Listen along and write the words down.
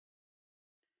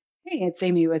Hey, it's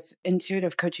Amy with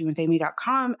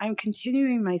intuitivecoachingwithamy.com. I'm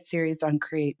continuing my series on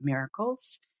Create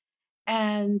Miracles.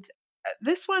 And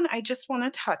this one I just want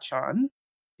to touch on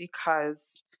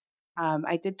because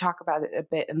I did talk about it a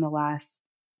bit in the last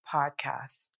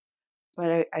podcast,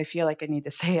 but I feel like I need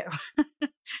to say it.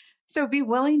 So be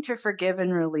willing to forgive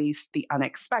and release the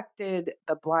unexpected,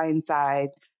 the blind side,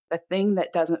 the thing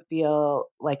that doesn't feel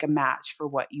like a match for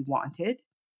what you wanted.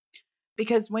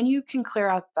 Because when you can clear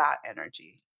out that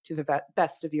energy to the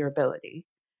best of your ability,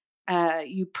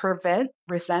 you prevent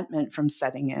resentment from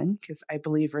setting in, because I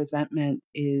believe resentment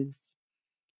is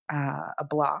a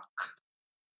block.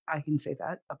 I can say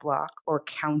that, a block or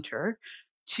counter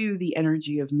to the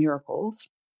energy of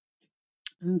miracles.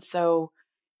 And so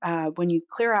when you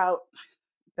clear out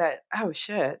that, oh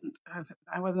shit,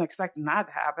 I wasn't expecting that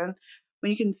to happen.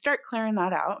 When you can start clearing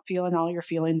that out, feeling all your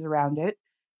feelings around it,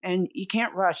 and you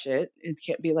can't rush it. It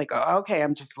can't be like, oh, okay,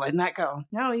 I'm just letting that go.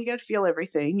 No, you got to feel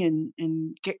everything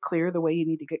and get clear the way you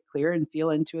need to get clear and feel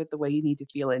into it the way you need to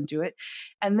feel into it.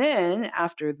 And then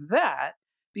after that,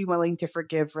 be willing to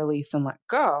forgive, release, and let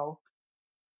go.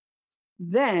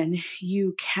 Then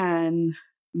you can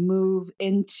move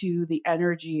into the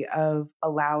energy of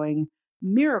allowing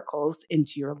miracles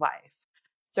into your life.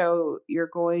 So you're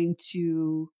going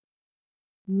to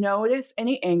notice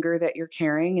any anger that you're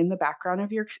carrying in the background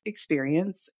of your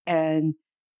experience. And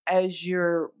as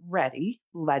you're ready,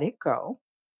 let it go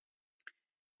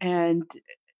and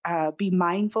be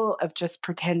mindful of just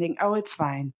pretending, oh, it's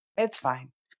fine. It's fine.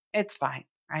 It's fine.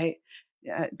 Right.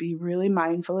 Be really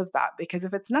mindful of that, because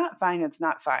if it's not fine, it's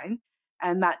not fine.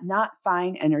 And that not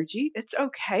fine energy, it's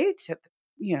okay to,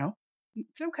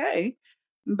 it's okay,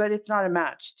 but it's not a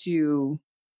match to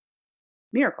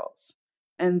miracles.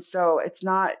 And so it's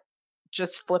not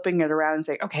just flipping it around and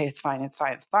saying, okay, it's fine, it's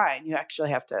fine, it's fine. You actually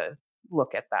have to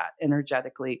look at that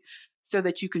energetically so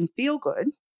that you can feel good.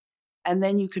 And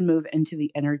then you can move into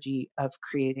the energy of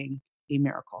creating a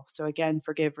miracle. So again,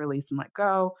 forgive, release, and let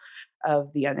go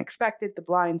of the unexpected, the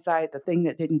blind side, the thing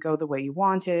that didn't go the way you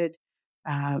wanted,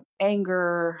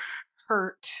 anger,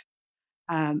 hurt,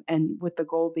 and with the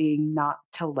goal being not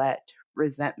to let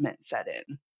resentment set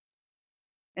in.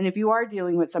 And if you are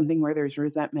dealing with something where there's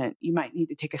resentment, you might need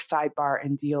to take a sidebar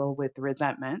and deal with the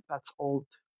resentment. That's old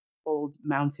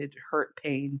mounted hurt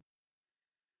pain.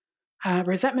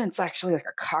 Resentment's actually like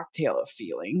a cocktail of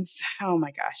feelings. Oh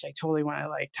my gosh, I totally want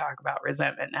to talk about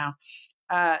resentment now.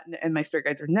 And my spirit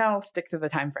guides are, no, stick to the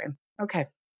time frame. Okay.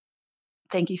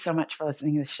 Thank you so much for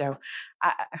listening to the show.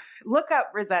 Look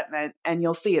up resentment and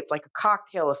you'll see it's like a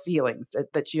cocktail of feelings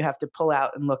that you have to pull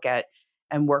out and look at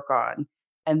and work on.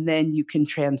 And then you can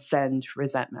transcend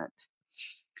resentment.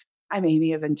 I'm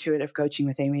Amy of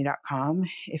intuitivecoachingwithamy.com.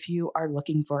 If you are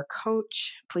looking for a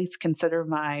coach, please consider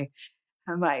my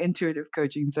intuitive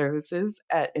coaching services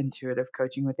at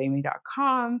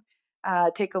intuitivecoachingwithamy.com.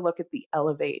 Take a look at the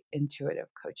Elevate Intuitive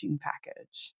Coaching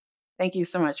Package. Thank you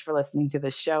so much for listening to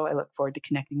this show. I look forward to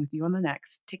connecting with you on the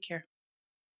next. Take care.